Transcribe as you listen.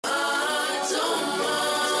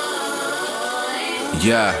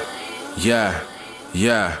Yeah.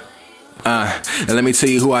 And let me tell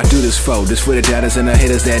you who I do this for. This for the doubters and the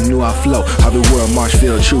haters that knew I flow. Harvey World,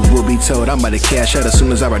 Marshfield, truth will be told. I'm about to cash out as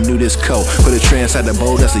soon as I renew this code. Put a tray inside the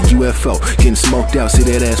bowl, that's a UFO. Getting smoked out, see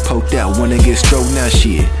that ass poked out. Wanna get stroked, now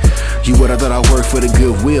shit. You would have thought I worked for the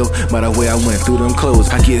goodwill. By the way I went through them clothes.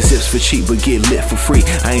 I get zips for cheap, but get lit for free.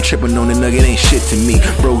 I ain't tripping on the nugget, ain't shit to me.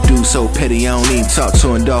 Bro, dude so petty, I don't even talk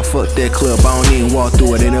to him, dog. Fuck that club, I don't even walk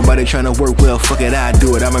through it. Ain't nobody tryna work well, fuck it, I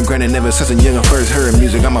do it. I'm a granted ever since I'm young and first heard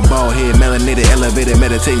music. I'm a bald head, melanated, elevated,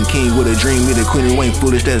 meditating king with a dream. Me the queen who ain't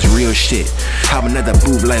foolish, that's real shit. I'm another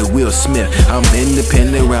boob like Will Smith. I'm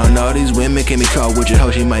independent around all these women. Can be caught with your hoe,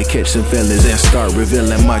 she might catch some feelings and start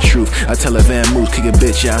revealing my truth. I tell her Van Moose, kick a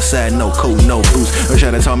bitch outside, no coat, no boots. Or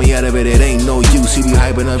try to talk me out of it, it ain't no use. He be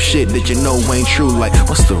hyping up shit that you know ain't true. Like,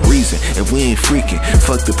 what's the reason? If we ain't freaking,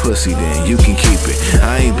 fuck the pussy, then you can keep it.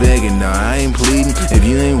 I ain't begging, nah, I ain't pleading. If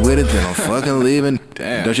you ain't with it, then I'm fucking leaving.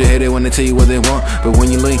 Damn. Don't you hate it when they tell you what they want? But when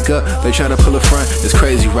you link up, they try to pull a front. It's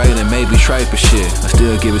crazy, right? And maybe tripe but shit. I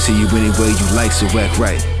still give it to you any way you like, so act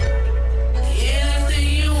right.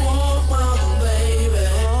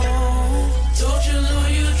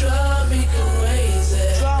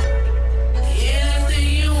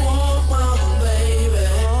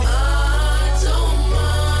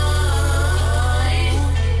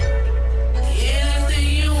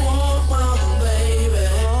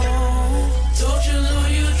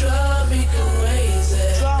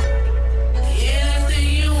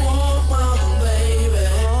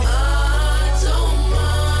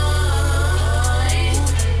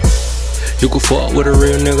 You can fuck with a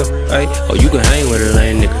real nigga, right? Or you can hang with a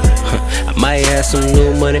lame nigga. I might have some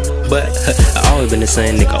new money, but I always been the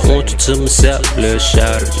same nigga. I want you to myself, little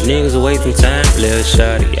shawty. Niggas are wasting time, little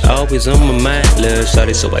shawty. You always on my mind, little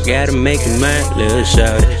shawty. So I gotta make it mine, little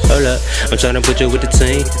shawty. Hold up, I'm tryna put you with the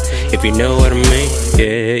team, if you know what I mean.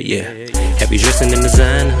 Yeah. Have you dressing in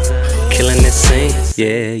designer, killing that scene?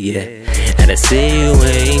 Yeah. And I see you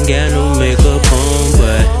ain't got no makeup on,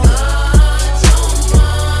 but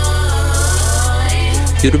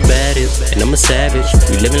you the baddest, and I'm a savage.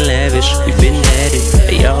 We living lavish, we been at it.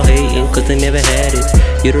 They all hating cause they never had it.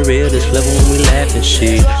 You the realest, love it when we laughing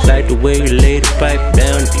shit. Like the way you lay the pipe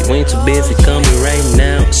down. If you ain't too busy, come here right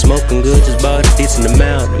now. Smoking good, just bought a decent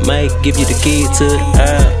amount. I might give you the key to the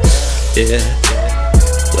house. Yeah,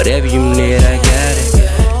 whatever you need, I got it.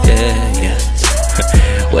 Yeah.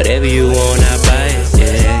 Whatever you want, I buy it.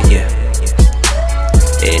 Yeah.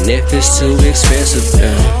 And if it's too expensive,